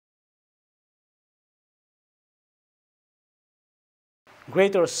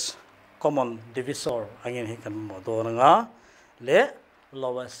greatest common divisor angin hi kan mo do nga le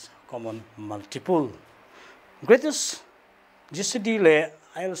lowest common multiple. Greatest GCD le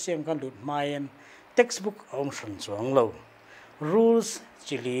LCM kan lut mayen textbook option chuang lo. Rules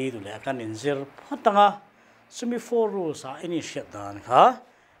chili du le kan inzir phatanga sumi 4 rules a initiate dan kha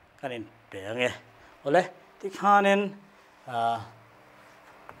kan in penge ole tikhanen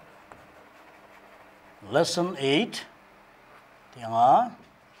lesson 8 tianga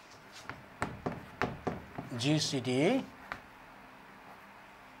GCD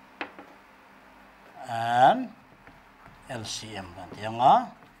and LCM kan tianga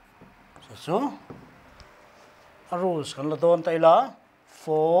so rules kan la don taila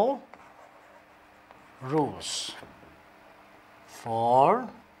 4 rules for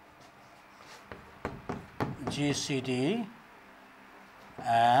GCD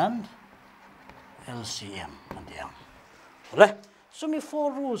and LCM kan tiang boleh sumi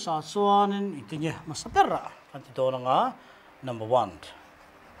 4 rules a chuanin itinya masapera kan ti do nga number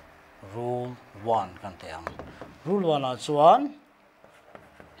 1 rule 1 kan tiang rule 1 a chuan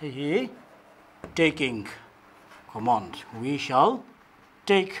hi taking command. We shall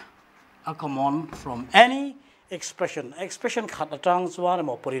take a command from any expression. Expression khat atang chuan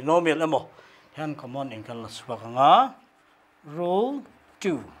mo polynomial emo han command in kan la suka nga rule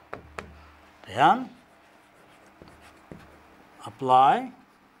 2 then apply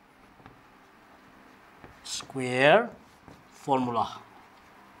square formula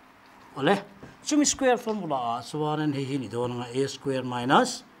ole sumi square formula a chuan hi ni do nga a square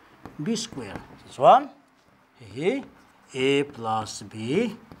minus b square chuan hi a plus b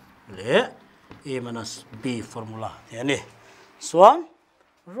le a minus b formula yani chuan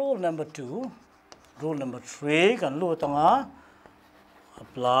rule number 2 rule number 3 kan lu tanga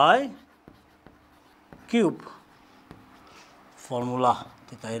apply cube formula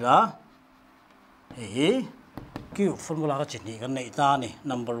titaila hi cube formula ka chini kan nei ta ni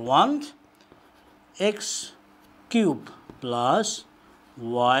number 1 x cube plus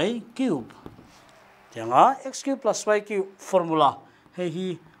y cube tianga x cube plus y cube formula hi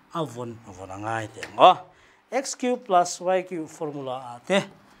avon angai tianga x cube plus y cube formula ate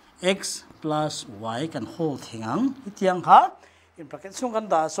x plus y kan whole thingang itiang kha in bracket sung kan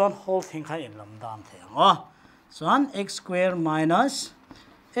da son whole thing kha in lam dan tianga son x square minus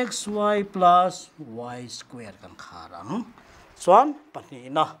xy plus y square kan kharang son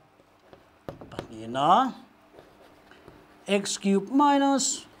panina x cube minus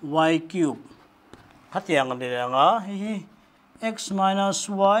y cube hatiang ni nga hi x minus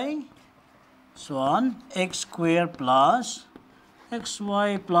y son x square plus xy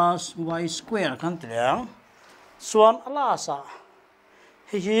plus y square kan tiang son alasa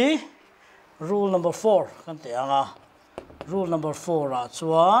hi rule number 4 kan tianga rule number 4 a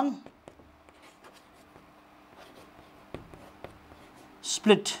chuan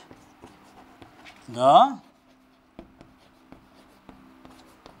split the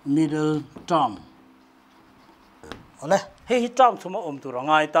middle term ole hi term thuma tu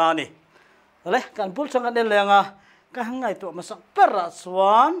rangai ta ni ole kan bul chang an lenga ka hangai to masak pera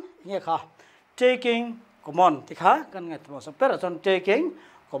chuan nge kha taking command tikha kan ngai to masak pera chuan taking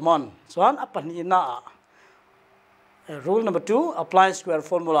command chuan apan ina rule number 2 apply square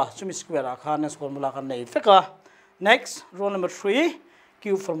formula sumi square a khan formula kan nei feka next rule number 3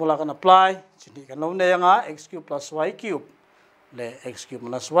 cube formula kan apply chini kan lo nei nga x cube plus y cube le x cube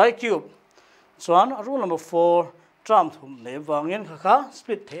minus y cube chuan rule number 4 term thum le wangin kha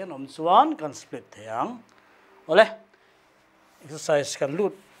split thean om chuan kan split theang ole exercise kan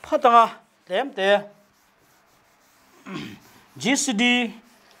lut phatanga temte GCD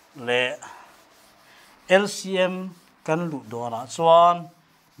le LCM kan lut dona chuan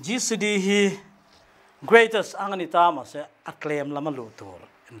GCD hi greatest angani ta ma se acclaim lama lu tur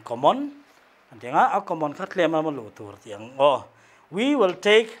in common antenga a common kha claim lama lu tur tiang we will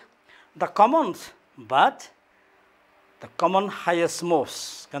take the commons but the common highest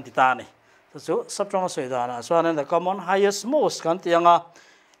most kan titani so subtrong so idana so an the common highest most kan tianga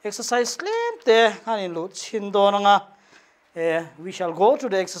exercise lemte kan in lu chin do nga we shall go to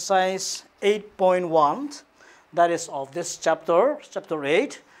the exercise 8.1 that is of this chapter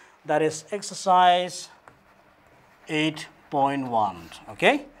 8 that is exercise 8.1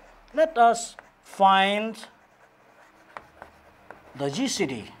 okay let us find the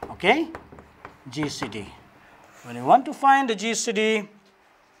GCD okay GCD. When you want to find the GCD,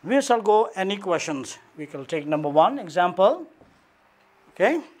 we shall go any questions. We will take number 1 example.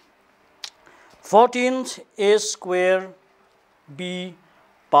 Okay. 14 a square b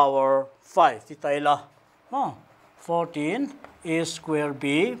power 5. Titaila. 14 a square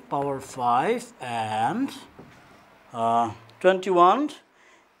b power 5 and 21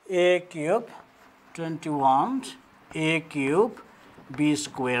 a cube 21 a cube b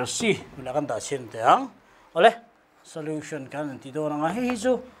square c. Wala kan ta sin tang. Ole solution kan ti do nga hi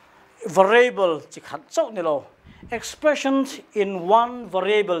chu variable chi khat chok ni lo. Expressions in one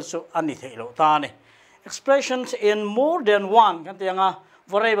variable so ani thei lo ta ni. Expressions in more than one kan ti nga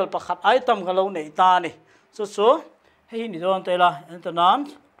variable pakhat item ka lo nei ta ni. So hey ni don te la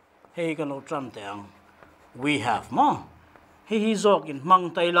internan hey kan lo tram tang. We have ma. Hey zok in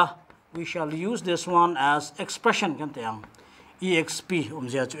mang te la. We shall use this one as expression kan tiang exp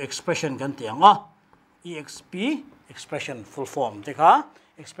zia chu expression kan tiang exp expression full form tekha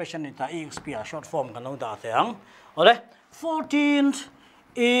expression ita exp a short form kan lo da tiang ole 14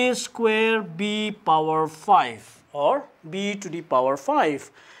 a square b power 5 or b to the power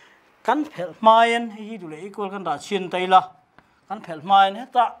 5 kan phel main hi du le equal kan da chin taila kan phel main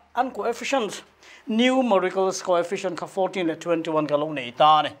ta an coefficient numerical coefficient ka 14 le 21 ka lo nei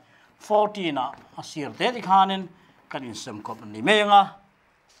ta ne 14 asir te dikhanin kan insem ko ni menga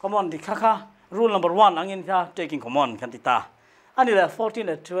common dikha rule number 1 angin tha taking common kan tita ani la 14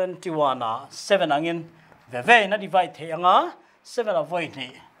 and 21 7 angin ve na divide the anga 7 avoid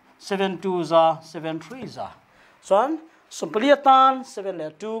ni 7 2s 7 3s so an simply tan 7 le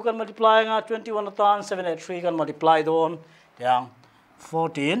 2 kan multiply nga 21 tan 7 le 3 kan multiply don yang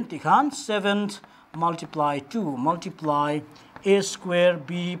 14 dikhan 7 multiply 2 multiply a square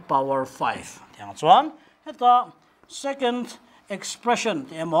b power 5 tiang chuan heta second expression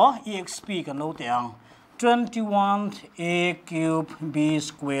emo exp kan lo tiang 21 a cube b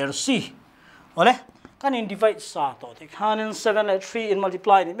square c ole kan in divide sa to ti khanin 7 and 3 in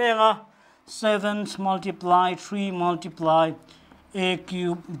multiply ni menga 7 multiply 3 multiply a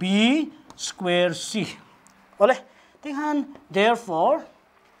cube b square c ole tinghan therefore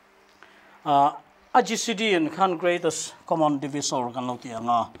a GCD in kan greatest common divisor kan lo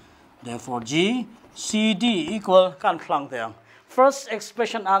tianga therefore GCD equal kan phlang tiang first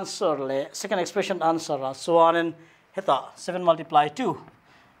expression answer le second expression answer so on heta 7 multiply 2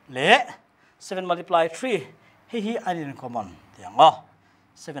 le 7 multiply 3 hi anin common tianga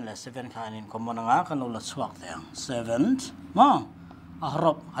 7 le 7 kan in common nga kan lo chuak tiang 7 ma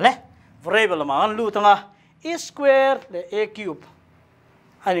arop ale variable ma an lu tanga a square le a cube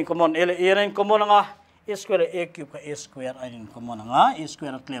anin common ele in common nga a square a cube ka a square anin common nga a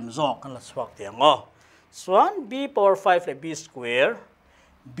square claim zo kan la swak tiang so an b power 5 le b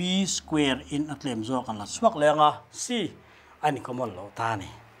square in a claim zo kan la swak le nga c anin common lo ta ni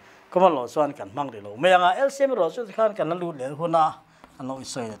common lo so an kan mang de lo me nga LCM ro so kan kan lu le huna kan lo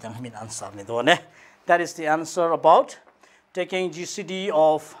isoi le tang min answer ni do ne that is the answer about taking GCD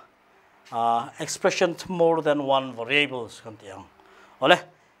of expressions more than one variables kan tiang ole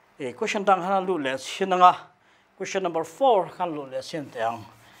question tang han lu le sinanga question number 4 kan lu le sin tiang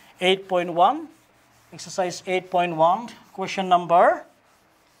 8.1 exercise 8.1 question number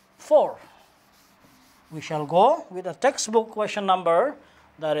 4 we shall go with a textbook question number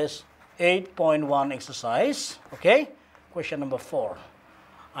that is 8.1 exercise okay question number 4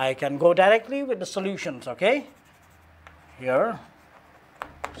 I can go directly with the solutions okay here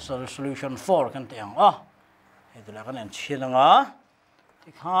so solution 4 kan tiang ito la kan en sinanga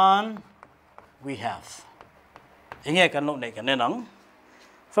tikhan we have inge kan lo nei kan nenang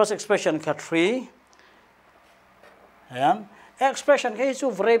first expression ka 3 and expression ke su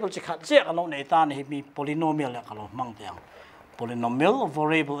variable chi khat che kan lo nei ta ni mi polynomial la kan lo mang tiang polynomial of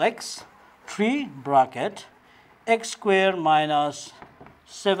variable x 3 bracket x square minus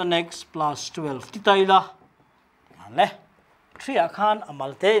 7x plus 12 titaila le 3 akhan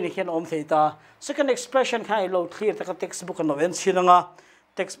amalte ni khen om theita second expression khai lo clear ta textbook no en sinanga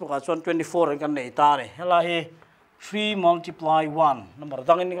textbook a 24 kan nei ta re hela hi 3 multiply 1 number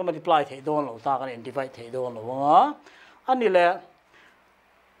dang ni ka multiply thei don lo ta kan divide thei don lo nga ani le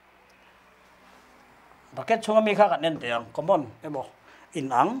bracket chunga mi kha kan nen te common emo in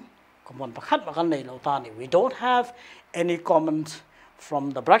ang common pakhat ba kan nei lo ta ni we don't have any comment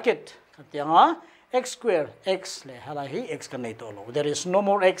from the bracket katianga x square x le hala hi x kan nei to lo there is no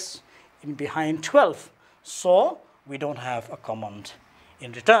more x in behind 12 so we don't have a comment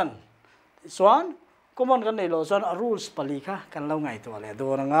in return this one common kan nei lo son rules pali kha kan lo ngai to le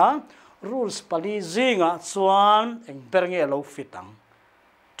do nga rules pali zinga chuan eng bernge lo fitang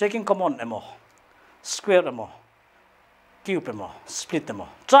taking common emo square emo cube emo split emo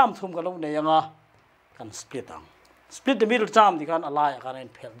tram thum kan lo nei nga kan split ang split the middle term di kan alai kan en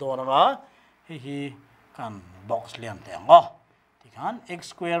phel do nga hi kan box lian te ang di kan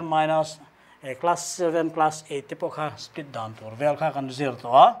x square minus class 7 class 8 te po kha split down tur vel kha kan zero to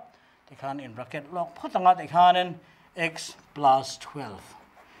a ti khan in bracket lok phatanga ti khanin x plus 12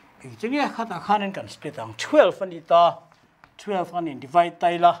 Ijingi khat akhanin kan split ang 12 ani ta 12 ani divide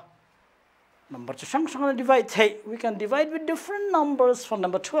taila number chu sang sang divide thei we can divide with different numbers from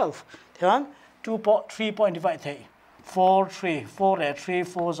number 12 then 3 point divide thei 4 3 4 le 3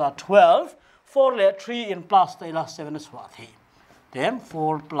 4s are 12 4 le 3 in plus taila 7 is what thei then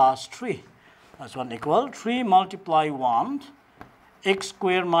 4 plus 3 that's one equal 3 multiply 1 x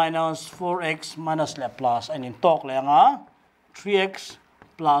square minus 4x minus le plus and in talk le nga 3x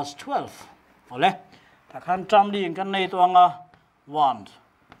plus 12 ole takhan tramli kan nei to nga 1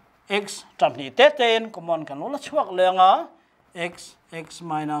 x tramli te ten common kan ola chuak le nga x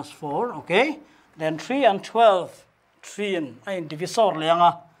minus 4 okay then 3 and 12 3 and ein divisor le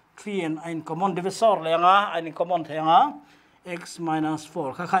nga 3 and ein common divisor le nga ein common the nga x minus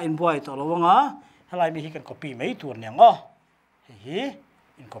 4 kha in boy to lo nga halai mi hi kan copy mai tur nyang o hi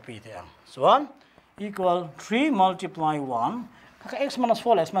in copy te ang so 1 equal 3 multiply 1 kha x minus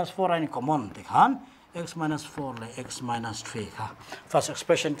 4 in common te khan x minus 4 le x minus 3 kha first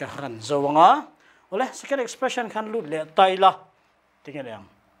expression ka khan zawanga ole second expression khan lut le taila tingel yang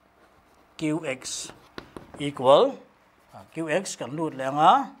qx equal qx kan lut le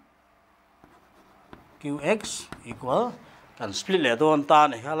nga qx equal kan split le don ta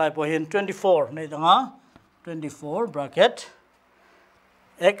ne halai po hin 24 nei danga 24 bracket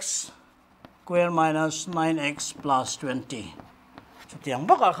x square minus 9x plus 20 tiang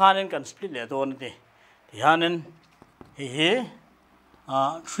baka khanin kan split le don ti hianin hi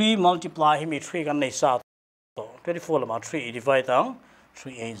 3 multiply hi mi 3 kan nei sa to 24 lama 3 divide ang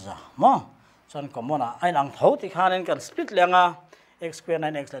 3 a za mo chan common a ain ang tho ti khanin kan split le nga x square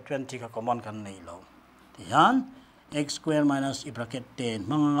 9x la 20 ka common kan nei lo ti hian x square minus i bracket 10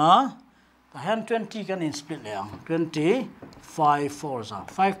 manga ta hian 20 kan in split le ang 20 5 4 za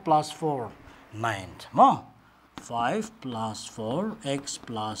 5 plus 4 9 mo 5 plus 4 x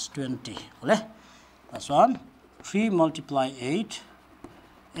plus 20 ole that's one 3 multiply 8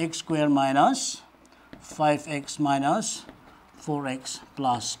 x square minus 5x minus 4x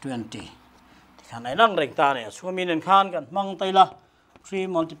plus 20 khan ai lang reng ta ne sumin en khan kan mang taila 3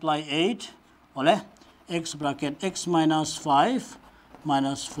 multiply 8 ole x bracket x minus 5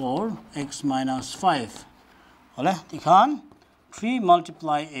 minus 4 x minus 5 ole ti khan 3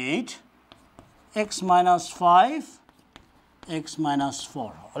 multiply 8 x minus 5 x minus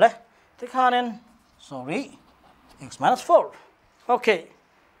 4 ole ti khanen sorry x minus 4 okay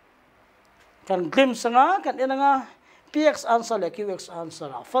kan glimpse nga kan ina nga px answer le qx answer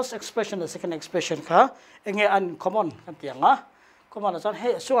first expression the second expression ka enge uncommon kan tianga common san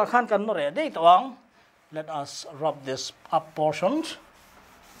he suga khan kan no re dei tawang let us rub this up portions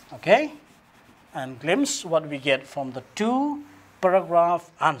okay and glimpse what we get from the two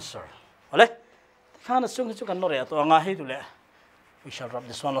paragraph answer ole khana sung kan no re to nga hi tu le we shall rub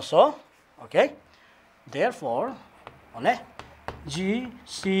this one also okay therefore ole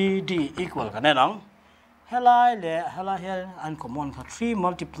GCD equal kan nang helai le helai here uncommon ka 3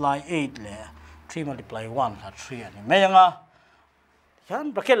 multiply 8 le 3 multiply 1 ka 3 ani me nga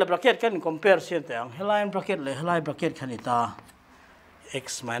kan bracket kan compare sian te ang helai bracket le helai bracket kan ita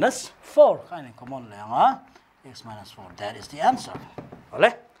x minus 4 kan common le nga x minus 4 that is the answer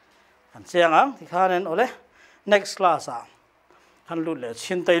ole kan siang ang ti khanen ole next class a kan lu le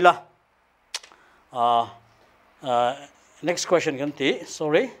chin taila next question kan ti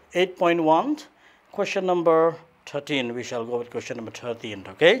sorry 8.1 question number 13 we shall go with question number 13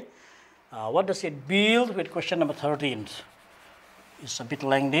 okay what does it build with question number 13 it's a bit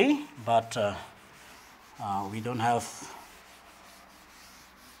lengthy but we don't have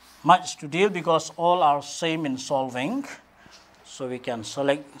much to deal because all are same in solving so we can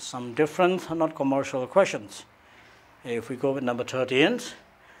select some different not commercial questions if we go with number 13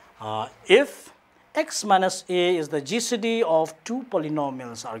 if x minus a is the GCD of two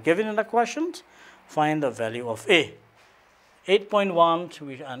polynomials are given in the question find the value of a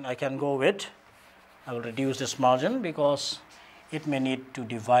 8.1 and I can go with I will reduce this margin because it may need to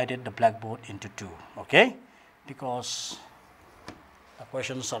divide the blackboard into two okay because the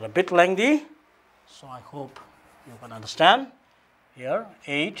questions are a bit lengthy so I hope you can understand here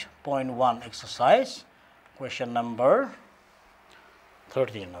 8.1 exercise question number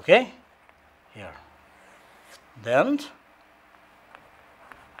 13 okay here then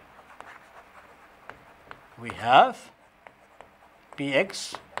we have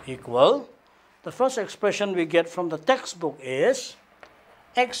px equal the first expression we get from the textbook is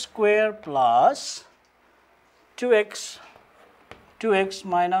x squared plus 2x 2x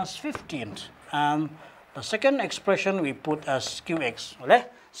minus 15. And the second expression we put as qx. Okay?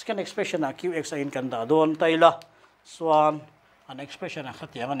 Second expression na qx ay kanda doon tayo swan an expression na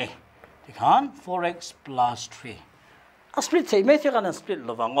katiyang ni. Tikhan 4x plus 3. A split say may tiyan ang split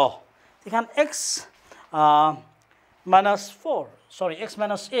lovang o. Tikhan x minus 4. Sorry, x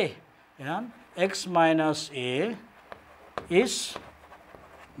minus a. Yan. X minus a is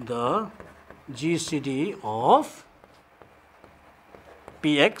the GCD of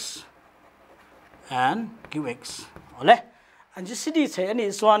px and qx. Ole? And GCD say any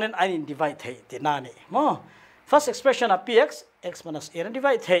is one and I divide tinani. Mo. First expression of px, x minus a and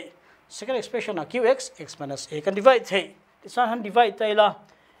divide hey. Second expression of qx, x minus a can divide hey. This one divide tayo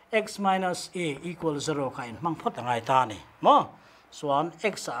x minus a equals 0 kain. Mang pot ang ay tani. Mo. So an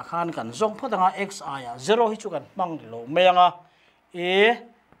x akan kan zong pot ang x aya 0 hichukan mang dilo. May nga a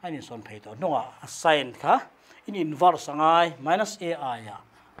ay son pay to. No assign ka in inverse ang ay minus a aya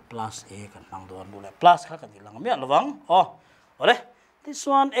plus a kan mang doon dulu. Plus ka kan ilang may lawang. Oh. Ole. This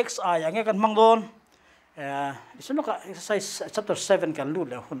one x aya nga kan mang doon. This one ka exercise chapter 7 kan lu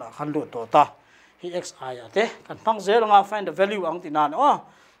le huna kan lu to ta. Hi x aya te kan mang 0 nga find the value ang tinan. Oh.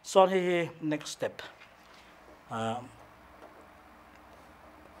 So hi next step.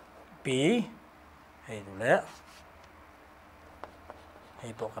 P hay dulu.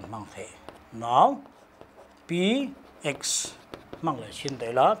 Hay po kan mang the. Now p x mang le sin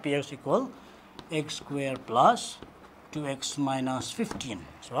tay la px equal x square plus 2x minus 15.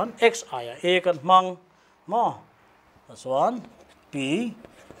 So on x aya a kan mang mo. So on p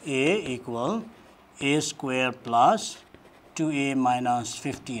a equal a square plus 2a minus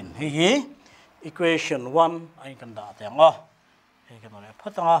 15. Hey equation 1 ay kan da tayang oh. Hey kan ole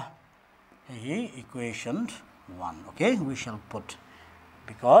patanga. Hey equation 1. Okay, we shall put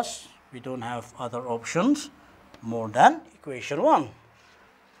because we don't have other options more than equation 1.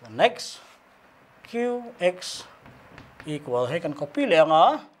 So next, qx equal, hey kan copy lang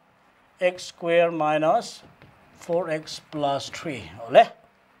x square minus 4x plus 3. Ole,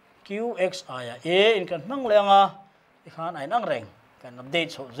 qx aya a in kan mang lang ikan ay nang reng kan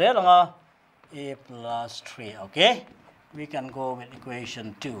update so zero lang a plus 3. Okay, we can go with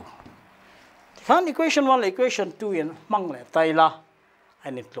equation 2. Kan equation 1 equation 2 in mang le taila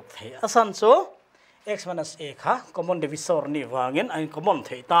ay nitluk the asan so x minus a kha common divisor ni wangin ay common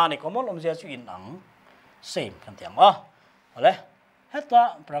the ta ni common omja chu in ang same kan tiang ole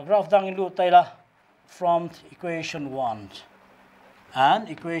heta paragraph dang lu taila from equation 1 and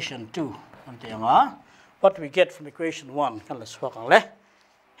equation 2 kan tiang what we get from equation 1 kan la swak ang le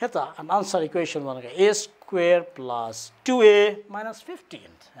heta an answer equation 1 a square plus 2a minus 15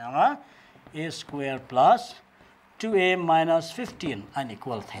 yang a square plus 2a minus 15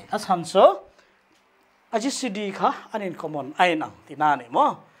 unequal thay. As hanso, a GCD ka anin common ay nang tinani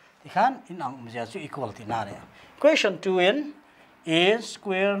mo. Tikan inang umjasu equal tinani. Equation 2 in a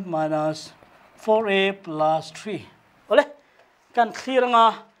square minus 4a plus 3. Ole, kan clear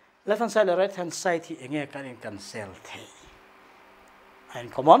nga left hand side right hand side hi enge kanin cancel thay. Ain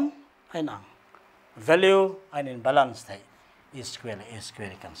common ay nang value anin balance thay. A square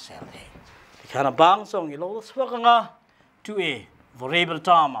cancel thay. Kana bang song ilo swak nga 2a variable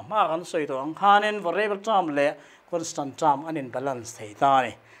term ma kan so ito ang kanin variable term le constant term anin balance thei ta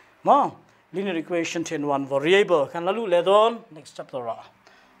ni mo linear equation 1 variable kan lalu le don next chapter ra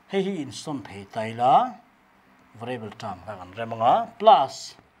he in son phei tai la variable term kan remanga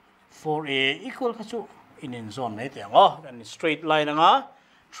plus 4a equal ka chu in zone nei te ngo kan straight line nga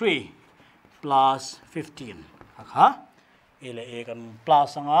 3 plus 15 ha ele a kan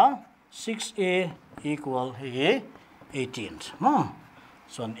plus nga 6a equal here 18.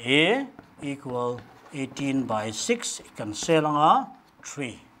 So an a equal 18 by 6 cancel nga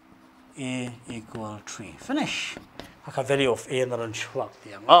 3. A equal 3. Finish. Haka value of a na rin siya.